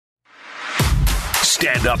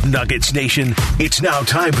Stand up, Nuggets Nation. It's now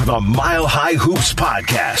time for the Mile High Hoops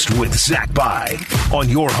podcast with Zach By on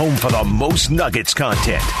your home for the most Nuggets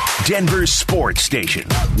content. Denver's sports station,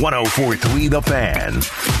 104.3 The Fan.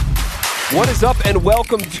 What is up, and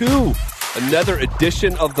welcome to another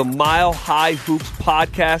edition of the Mile High Hoops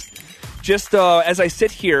podcast. Just as I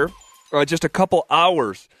sit here, just a couple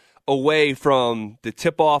hours away from the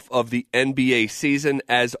tip-off of the NBA season.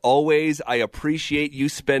 As always, I appreciate you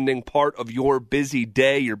spending part of your busy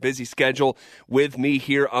day, your busy schedule with me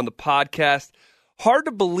here on the podcast. Hard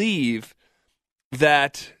to believe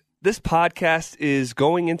that this podcast is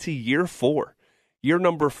going into year 4. Year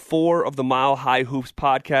number 4 of the Mile High Hoops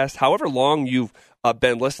podcast. However long you've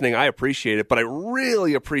been listening, I appreciate it, but I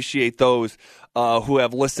really appreciate those who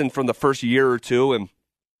have listened from the first year or two and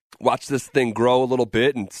watched this thing grow a little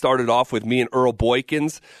bit, and started off with me and Earl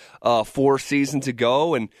Boykins 4 seasons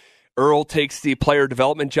ago. And Earl takes the player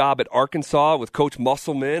development job at Arkansas with Coach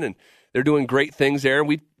Musselman, and they're doing great things there. And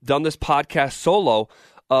we've done this podcast solo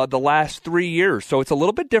the last 3 years. So it's a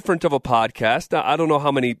little bit different of a podcast. Now, I don't know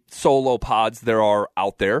how many solo pods there are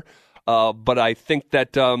out there, but I think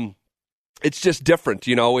that it's just different,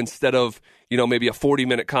 instead of, maybe a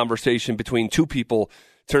 40-minute conversation between two people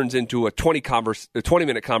turns into a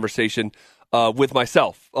 20-minute conversation with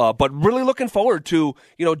myself. But really looking forward to,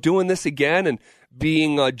 doing this again and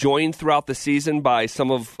being joined throughout the season by some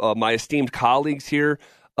of my esteemed colleagues here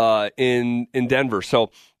in Denver.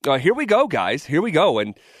 So here we go, guys. Here we go.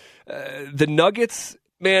 And the Nuggets,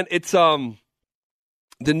 man, the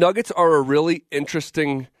Nuggets are a really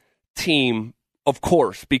interesting team, of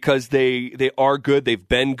course, because they are good. They've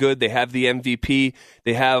been good. They have the MVP.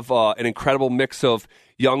 They have an incredible mix of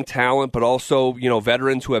young talent, but also,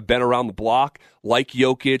 veterans who have been around the block, like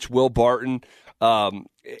Jokic, Will Barton, and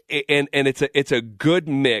it's a good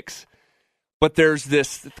mix. But there's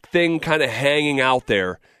this thing kind of hanging out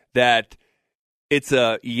there that it's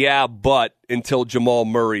a but until Jamal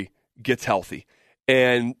Murray gets healthy,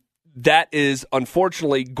 and that is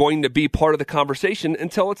unfortunately going to be part of the conversation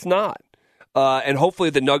until it's not. And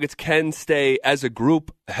hopefully the Nuggets can stay as a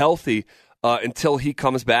group healthy until he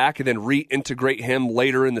comes back, and then reintegrate him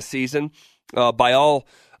later in the season. By all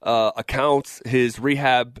accounts, his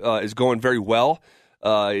rehab is going very well.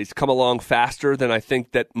 He's come along faster than I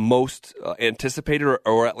think that most anticipated,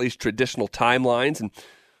 or at least traditional timelines. And,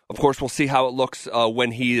 of course, we'll see how it looks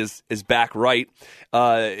when he is back right.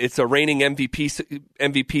 It's a reigning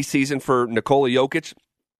MVP season for Nikola Jokic.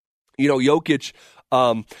 Jokic,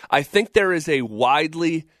 I think there is a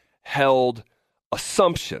widely held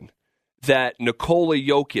assumption that Nikola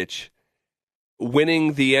Jokic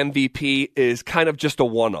winning the MVP is kind of just a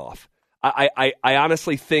one-off. I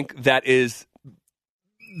honestly think that is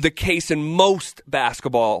the case in most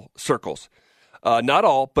basketball circles. Not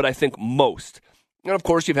all, but I think most. And, of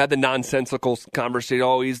course, you've had the nonsensical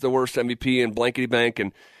conversation, he's the worst MVP and blankety-blank.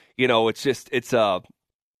 And, it's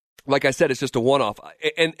like I said, it's just a one-off.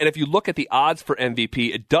 And if you look at the odds for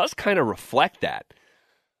MVP, it does kind of reflect that.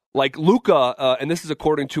 Like Luka, and this is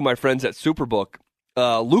according to my friends at Superbook,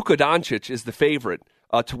 Luka Doncic is the favorite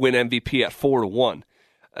to win MVP at 4-1.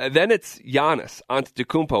 Then it's Giannis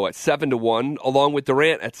Antetokounmpo at 7-1, along with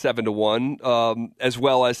Durant at 7-1, as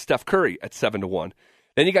well as Steph Curry at 7-1.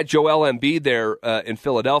 Then you got Joel Embiid there in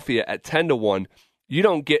Philadelphia at 10-1. You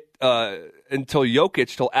don't get until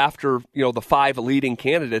Jokic till after the 5 leading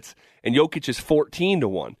candidates, and Jokic is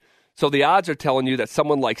 14-1. So the odds are telling you that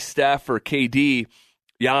someone like Steph or KD,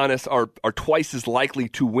 Giannis are twice as likely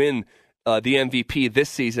to win the MVP this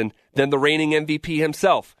season than the reigning MVP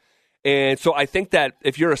himself. And so I think that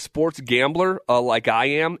if you're a sports gambler like I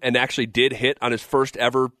am, and actually did hit on his first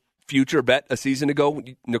ever future bet a season ago,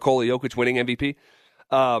 Nikola Jokic winning MVP,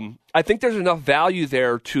 I think there's enough value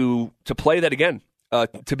there to play that again.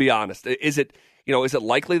 To be honest, is it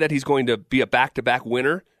likely that he's going to be a back-to-back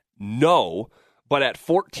winner? No, but at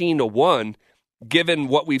 14-1, given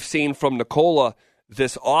what we've seen from Nikola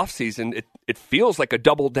this offseason, it feels like a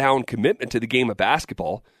double-down commitment to the game of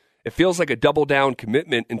basketball. It feels like a double-down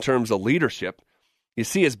commitment in terms of leadership. You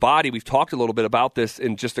see his body. We've talked a little bit about this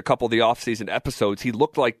in just a couple of the offseason episodes. He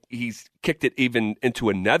looked like he's kicked it even into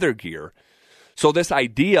another gear. So this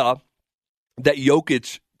idea that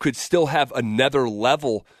Jokic could still have another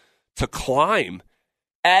level to climb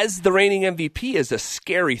as the reigning MVP is a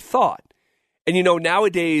scary thought. And,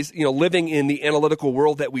 nowadays, living in the analytical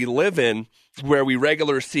world that we live in, where we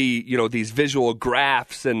regularly see, these visual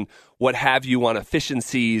graphs and what have you on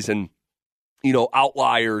efficiencies and,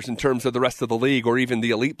 outliers in terms of the rest of the league, or even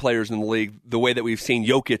the elite players in the league, the way that we've seen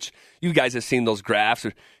Jokic. You guys have seen those graphs.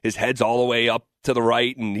 His head's all the way up to the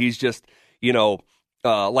right, and he's just,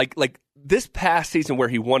 like this past season where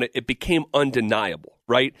he won it, it became undeniable,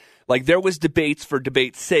 right? Like there was debates for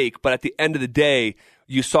debate's sake, but at the end of the day,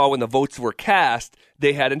 you saw when the votes were cast,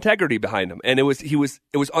 they had integrity behind him, and it was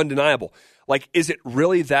undeniable. Like, is it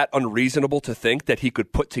really that unreasonable to think that he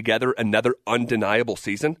could put together another undeniable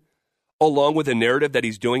season, along with a narrative that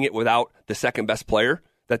he's doing it without the second best player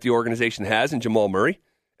that the organization has in Jamal Murray,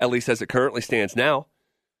 at least as it currently stands now?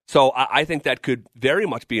 So I think that could very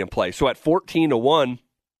much be in play. So at 14-1,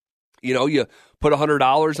 you put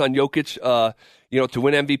 $100 on Jokic, to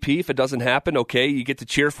win MVP. If it doesn't happen, okay, you get to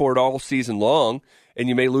cheer for it all season long, and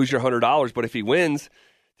you may lose your $100. But if he wins,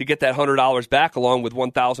 to get that $100 back along with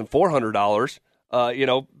 $1,400,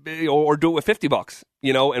 or do it with $50,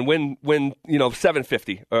 and win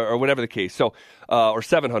 $750 or whatever the case. So or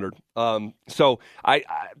 $700. So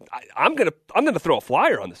I'm gonna throw a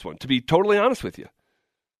flyer on this one, to be totally honest with you.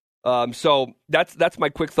 So that's my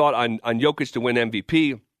quick thought on Jokic to win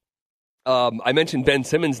MVP. I mentioned Ben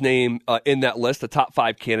Simmons' name in that list, the top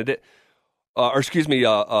 5 candidate,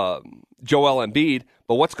 Joel Embiid.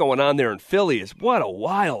 But what's going on there in Philly is what a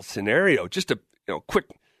wild scenario. Just a quick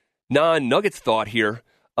non-Nuggets thought here,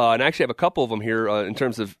 and I actually have a couple of them here in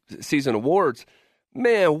terms of season awards.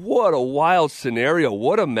 Man, what a wild scenario.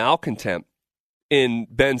 What a malcontent in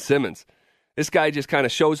Ben Simmons. This guy just kind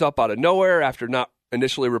of shows up out of nowhere after not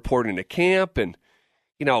initially reporting to camp and,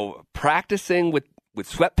 practicing with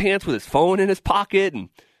sweatpants with his phone in his pocket and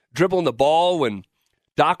dribbling the ball when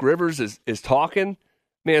Doc Rivers is talking.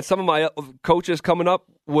 Man, some of my coaches coming up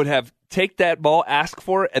would have take that ball, ask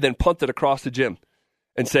for it, and then punt it across the gym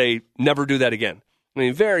and say, never do that again. I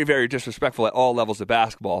mean, very, very disrespectful at all levels of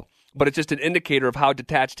basketball. But it's just an indicator of how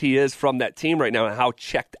detached he is from that team right now and how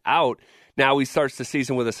checked out. Now he starts the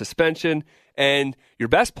season with a suspension, and your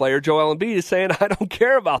best player, Joel Embiid, is saying, I don't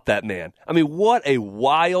care about that man. I mean, what a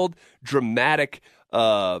wild, dramatic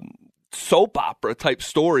soap opera type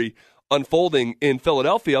story unfolding in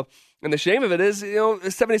Philadelphia. And the shame of it is, the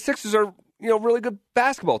 76ers are, really good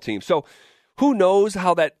basketball team. So who knows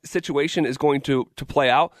how that situation is going to play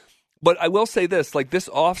out. But I will say this, like this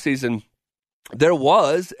offseason, there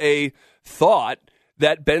was a thought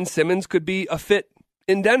that Ben Simmons could be a fit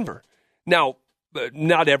in Denver. Now,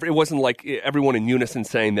 it wasn't like everyone in unison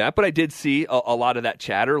saying that, but I did see a lot of that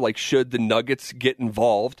chatter, like should the Nuggets get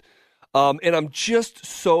involved? And I'm just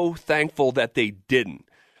so thankful that they didn't.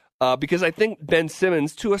 Because I think Ben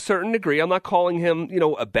Simmons, to a certain degree, I'm not calling him,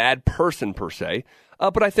 a bad person per se,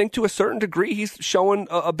 but I think to a certain degree he's showing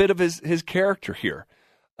a bit of his character here.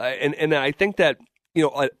 And I think that,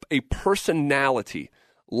 a personality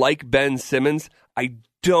like Ben Simmons, I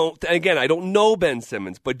don't know Ben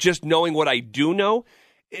Simmons, but just knowing what I do know,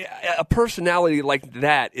 a personality like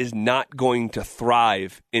that is not going to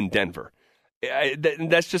thrive in Denver.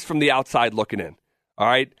 That's just from the outside looking in. All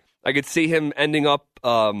right. I could see him ending up,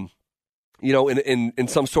 in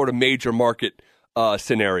some sort of major market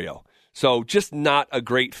scenario. So just not a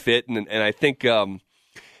great fit. And I think,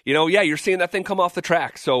 you're seeing that thing come off the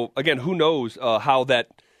track. So, again, who knows how that,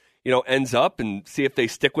 ends up and see if they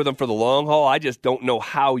stick with him for the long haul. I just don't know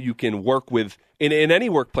how you can work with in any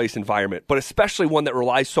workplace environment, but especially one that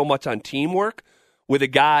relies so much on teamwork with a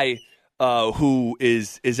guy who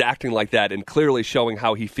is acting like that and clearly showing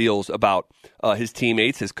how he feels about his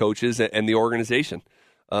teammates, his coaches, and the organization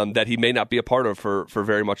that he may not be a part of for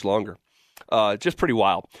very much longer. Just pretty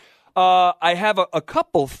wild. I have a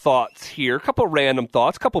couple thoughts here, a couple random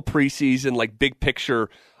thoughts, a couple preseason, like big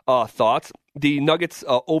picture thoughts. The Nuggets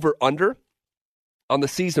over-under on the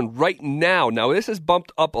season right now. Now, this has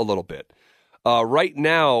bumped up a little bit. Right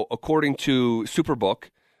now, according to Superbook,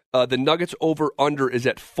 the Nuggets over-under is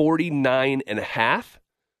at 49.5.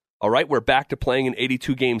 All right, we're back to playing an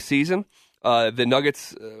 82-game season. The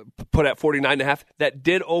Nuggets put at 49.5. That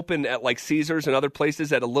did open at like Caesars and other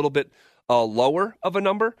places at a little bit lower of a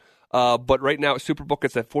number. But right now at Superbook,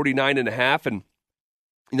 it's at 49.5.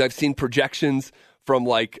 And I've seen projections from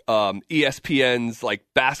like ESPN's like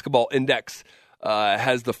basketball index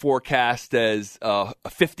has the forecast as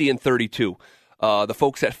 50-32. The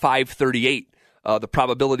folks at 538. The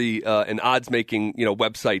probability and odds making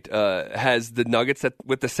website has the Nuggets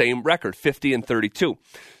with the same record, 50-32.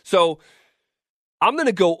 So I'm going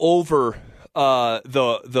to go over the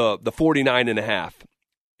 49.5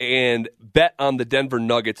 and bet on the Denver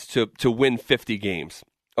Nuggets to win 50 games.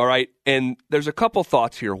 All right, and there's a couple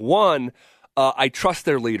thoughts here. One, I trust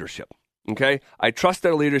their leadership. Okay, I trust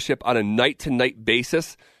their leadership on a night-to-night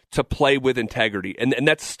basis to play with integrity, and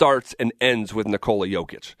that starts and ends with Nikola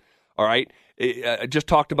Jokic. All right. I just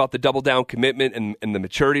talked about the double down commitment and the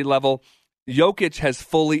maturity level. Jokic has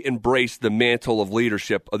fully embraced the mantle of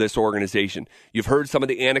leadership of this organization. You've heard some of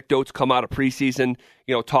the anecdotes come out of preseason,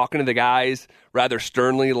 talking to the guys rather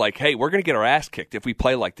sternly, like, hey, we're going to get our ass kicked if we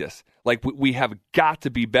play like this. Like, we have got to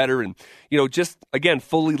be better. And, just, again,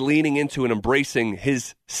 fully leaning into and embracing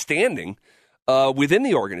his standing within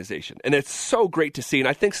the organization. And it's so great to see. And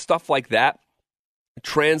I think stuff like that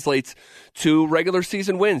translates to regular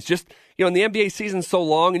season wins. Just, in the NBA season's so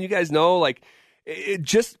long, and you guys know, like,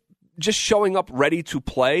 just showing up ready to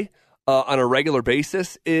play on a regular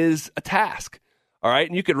basis is a task. All right,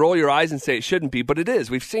 and you could roll your eyes and say it shouldn't be, but it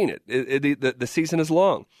is. We've seen it. The season is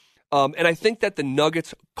long. And I think that the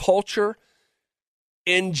Nuggets culture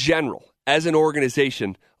in general, as an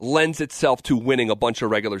organization, lends itself to winning a bunch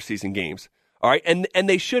of regular season games. All right, and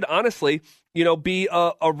they should honestly, be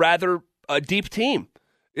a rather deep team.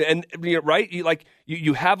 And right,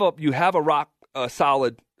 you have a rock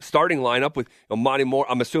solid starting lineup with Monty Morris.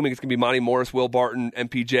 I'm assuming it's going to be Monty Morris, Will Barton,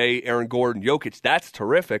 MPJ, Aaron Gordon, Jokic. That's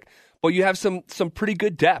terrific. But you have some pretty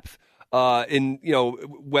good depth in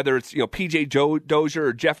whether it's PJ Dozier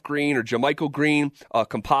or Jeff Green or Jermichael Green,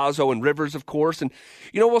 Campazzo and Rivers, of course. And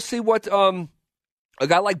we'll see what a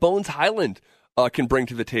guy like Bones Highland can bring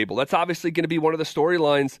to the table. That's obviously going to be one of the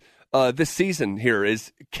storylines this season. Here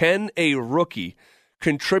is, can a rookie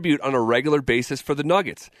contribute on a regular basis for the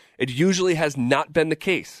Nuggets? It usually has not been the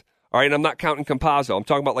case. All right, and I'm not counting Campazzo. I'm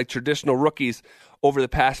talking about like traditional rookies over the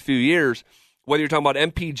past few years, whether you're talking about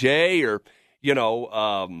MPJ or,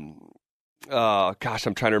 gosh,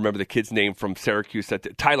 I'm trying to remember the kid's name from Syracuse.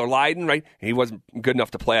 Tyler Lydon, right? He wasn't good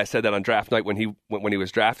enough to play. I said that on draft night when he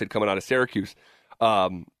was drafted coming out of Syracuse.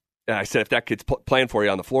 And I said, if that kid's playing for you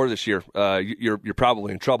on the floor this year, you're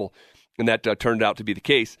probably in trouble. And that turned out to be the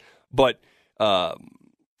case. But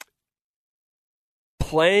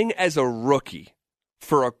playing as a rookie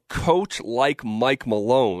for a coach like Mike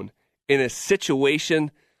Malone in a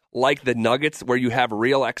situation like the Nuggets where you have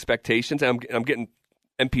real expectations, and I'm getting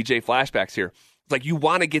MPJ flashbacks here. It's like you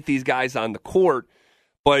want to get these guys on the court,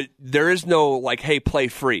 but there is no like, hey, play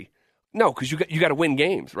free. No, because you got to win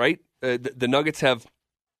games, right? The Nuggets have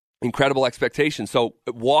incredible expectations. So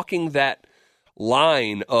walking that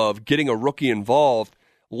line of getting a rookie involved,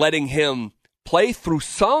 letting him play through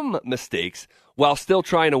some mistakes while still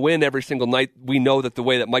trying to win every single night, we know that the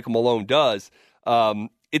way that Michael Malone does,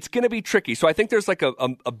 it's going to be tricky. So I think there's like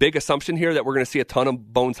a big assumption here that we're going to see a ton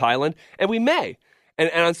of Bones Highland, and we may. And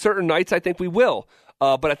on certain nights, I think we will.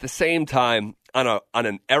 But at the same time, on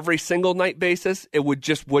an every single night basis, it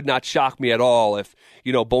would not shock me at all if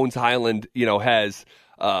Bones Highland has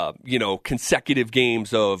consecutive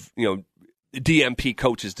games of DMP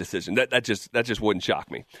coach's decision. That just wouldn't shock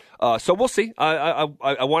me. So we'll see. I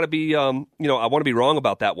want to be I want to be wrong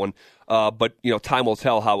about that one. But time will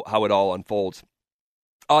tell how it all unfolds.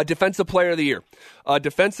 Defensive Player of the Year.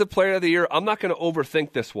 Defensive Player of the Year. I'm not going to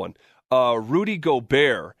overthink this one. Rudy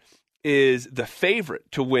Gobert is the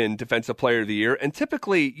favorite to win Defensive Player of the Year, and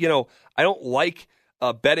typically, I don't like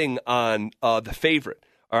betting on the favorite.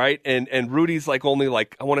 All right, and Rudy's only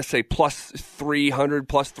I want to say plus 300,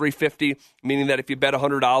 plus 350, meaning that if you bet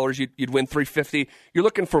 $100, you'd win 350. You're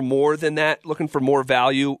looking for more than that, looking for more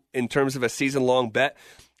value in terms of a season-long bet.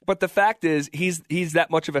 But the fact is, he's that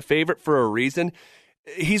much of a favorite for a reason.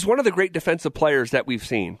 He's one of the great defensive players that we've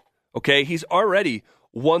seen. Okay, he's already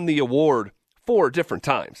won the award 4 different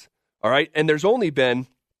times. All right, and there's only been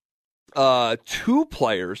 2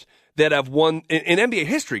 players that have won in NBA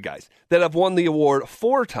history, guys, that have won the award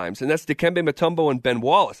 4 times, and that's Dikembe Mutombo and Ben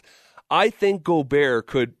Wallace. I think Gobert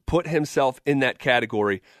could put himself in that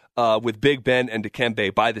category with Big Ben and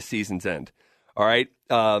Dikembe by the season's end. All right,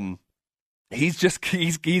 he's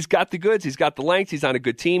got the goods. He's got the length. He's on a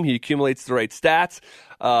good team. He accumulates the right stats.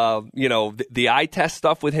 The eye test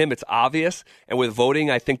stuff with him, it's obvious. And with voting,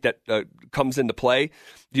 I think that comes into play.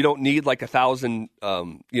 You don't need 1,000,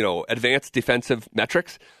 advanced defensive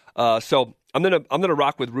metrics. So I'm gonna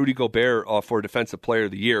rock with Rudy Gobert for Defensive Player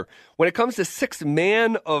of the Year. When it comes to Sixth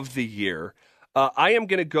Man of the Year, I am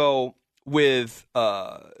gonna go with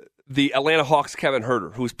the Atlanta Hawks' Kevin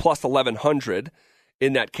Huerter, who's plus 1,100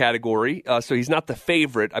 in that category. So he's not the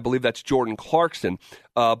favorite. I believe that's Jordan Clarkson.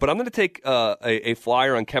 But I'm going to take a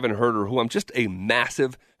flyer on Kevin Huerter, who I'm just a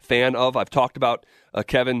massive fan of. I've talked about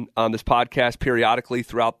Kevin on this podcast periodically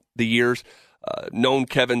throughout the years. Known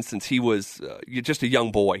Kevin since he was just a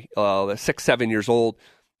young boy, 6, 7 years old.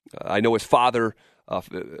 I know his father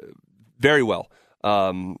very well.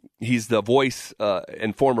 He's the voice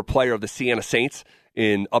and former player of the Siena Saints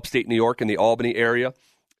in upstate New York in the Albany area.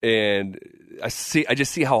 And I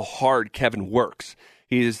just see how hard Kevin works.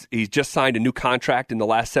 He's just signed a new contract in the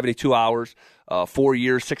last 72 hours, 4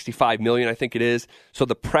 years, $65 million, I think it is. So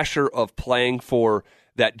the pressure of playing for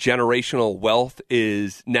that generational wealth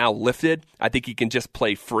is now lifted. I think he can just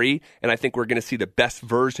play free, and I think we're going to see the best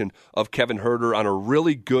version of Kevin Huerter on a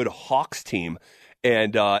really good Hawks team.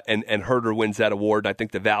 And Huerter wins that award. And I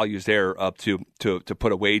think the value's there up to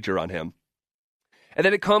put a wager on him. And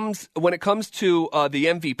then when it comes to the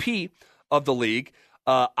MVP of the league,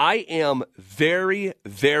 I am very,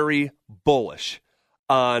 very bullish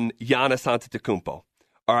on Giannis Antetokounmpo.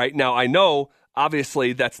 All right, now I know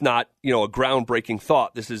obviously that's not a groundbreaking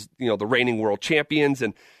thought. This is the reigning world champions,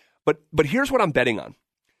 but here's what I'm betting on.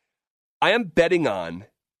 I am betting on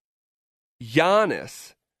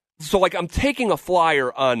Giannis. So like I'm taking a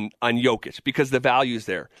flyer on Jokic because the value's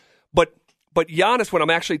there, but Giannis, when I'm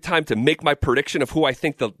actually time to make my prediction of who I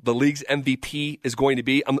think the league's MVP is going to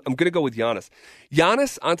be, I'm going to go with Giannis.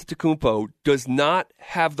 Giannis Antetokounmpo does not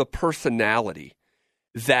have the personality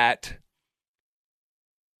that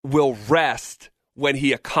will rest when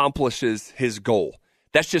he accomplishes his goal.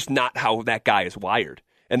 That's just not how that guy is wired.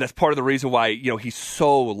 And that's part of the reason why, he's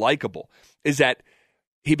so likable, is that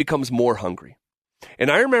he becomes more hungry.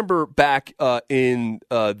 And I remember back in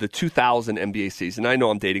the 2000 NBA season, I know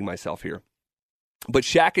I'm dating myself here, but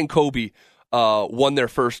Shaq and Kobe won their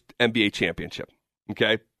first NBA championship,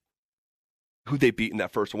 okay? Who they beat in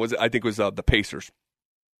that first one? I think it was the Pacers.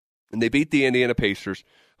 And they beat the Indiana Pacers,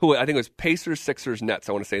 who I think it was Pacers, Sixers, Nets,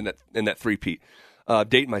 I want to say, in that three-peat.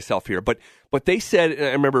 Dating myself here. But they said, and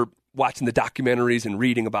I remember watching the documentaries and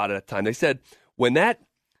reading about it at the time, they said when that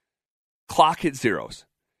clock hit zeros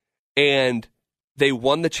and they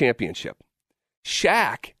won the championship,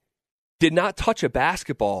 Shaq did not touch a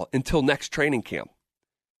basketball until next training camp.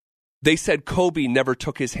 They said Kobe never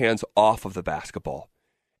took his hands off of the basketball.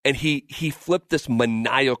 And he flipped this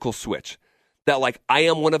maniacal switch that, like, I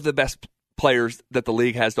am one of the best players that the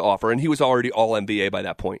league has to offer. And he was already all NBA by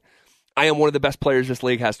that point. I am one of the best players this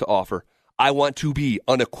league has to offer. I want to be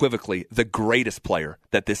unequivocally the greatest player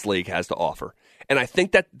that this league has to offer. And I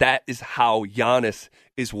think that is how Giannis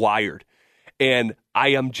is wired. And I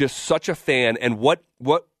am just such a fan. And what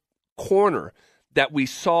corner that we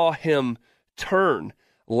saw him turn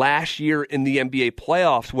last year in the NBA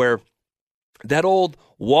playoffs, where that old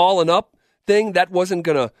walling up thing, that wasn't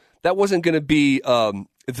gonna be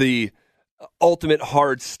the ultimate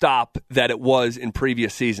hard stop that it was in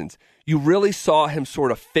previous seasons. You really saw him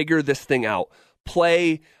sort of figure this thing out,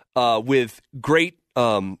 play with great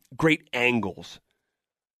angles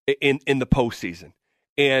in the postseason,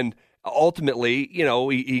 and ultimately,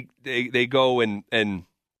 they go and win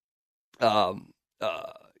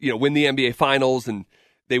the NBA Finals, and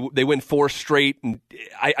they win 4 straight. And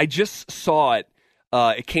I just saw it.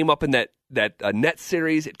 It came up in that Nets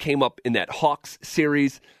series. It came up in that Hawks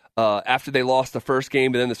series after they lost the first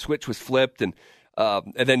game, and then the switch was flipped, and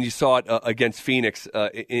then you saw it against Phoenix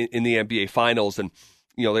in the NBA Finals, and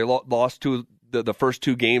they lost to the first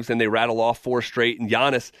 2 games, and they rattle off 4 straight. And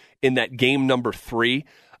Giannis in that game number 3,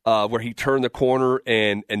 where he turned the corner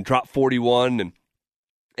and dropped 41,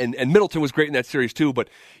 and Middleton was great in that series too. But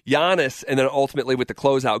Giannis, and then ultimately with the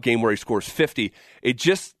closeout game where he scores 50, it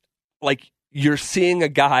just, like, you're seeing a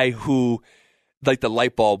guy who, like, the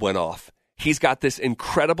light bulb went off. He's got this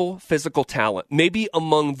incredible physical talent, maybe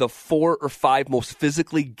among the 4 or 5 most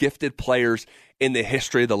physically gifted players in the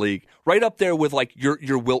history of the league, right up there with, like,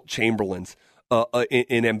 your Wilt Chamberlains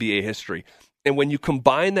in NBA history. And when you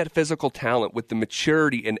combine that physical talent with the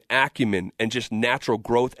maturity and acumen and just natural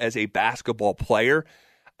growth as a basketball player,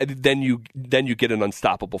 then you get an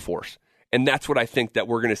unstoppable force. And that's what I think that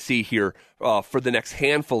we're going to see here for the next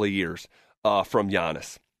handful of years from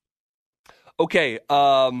Giannis. Okay,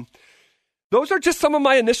 those are just some of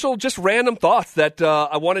my initial, just random thoughts that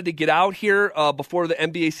I wanted to get out here before the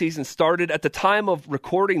NBA season started. At the time of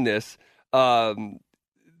recording this,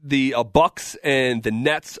 the Bucks and the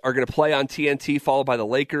Nets are going to play on TNT, followed by the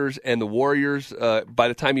Lakers and the Warriors. By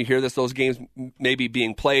the time you hear this, those games may be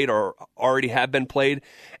being played or already have been played.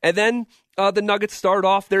 And then the Nuggets start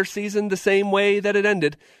off their season the same way that it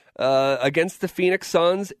ended, against the Phoenix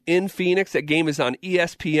Suns in Phoenix. That game is on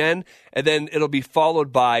ESPN. And then it'll be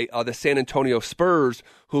followed by the San Antonio Spurs,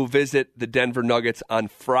 who visit the Denver Nuggets on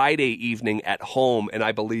Friday evening at home. And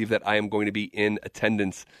I believe that I am going to be in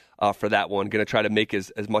attendance for that one. Going to try to make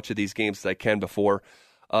as much of these games as I can before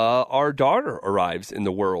our daughter arrives in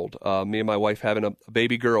the world. Me and my wife having a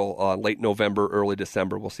baby girl late November, early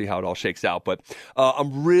December. We'll see how it all shakes out. But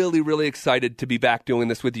I'm really, really excited to be back doing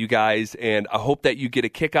this with you guys, and I hope that you get a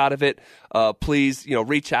kick out of it. Please,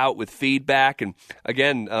 reach out with feedback. And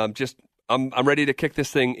again, just I'm ready to kick this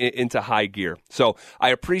thing into high gear. So I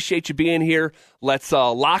appreciate you being here. Let's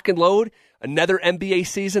lock and load. Another NBA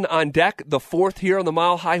season on deck, the fourth here on the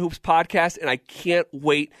Mile High Hoops podcast, and I can't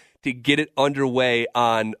wait to get it underway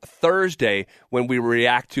on Thursday when we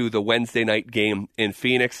react to the Wednesday night game in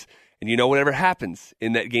Phoenix. And whatever happens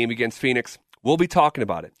in that game against Phoenix, we'll be talking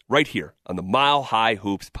about it right here on the Mile High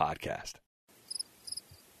Hoops podcast.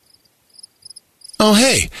 Oh,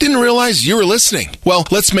 hey, didn't realize you were listening. Well,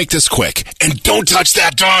 let's make this quick. And don't touch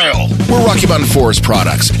that dial. We're Rocky Mountain Forest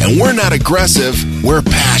Products, and we're not aggressive, we're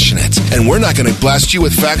passionate. And we're not going to blast you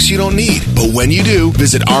with facts you don't need. But when you do,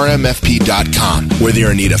 visit rmfp.com. Whether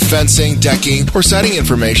you're in need of fencing, decking, or siding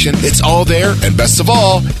information, it's all there. And best of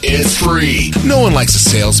all, it's free. No one likes a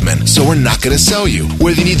salesman, so we're not going to sell you.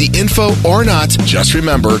 Whether you need the info or not, just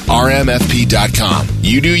remember rmfp.com.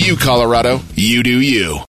 You do you, Colorado. You do you.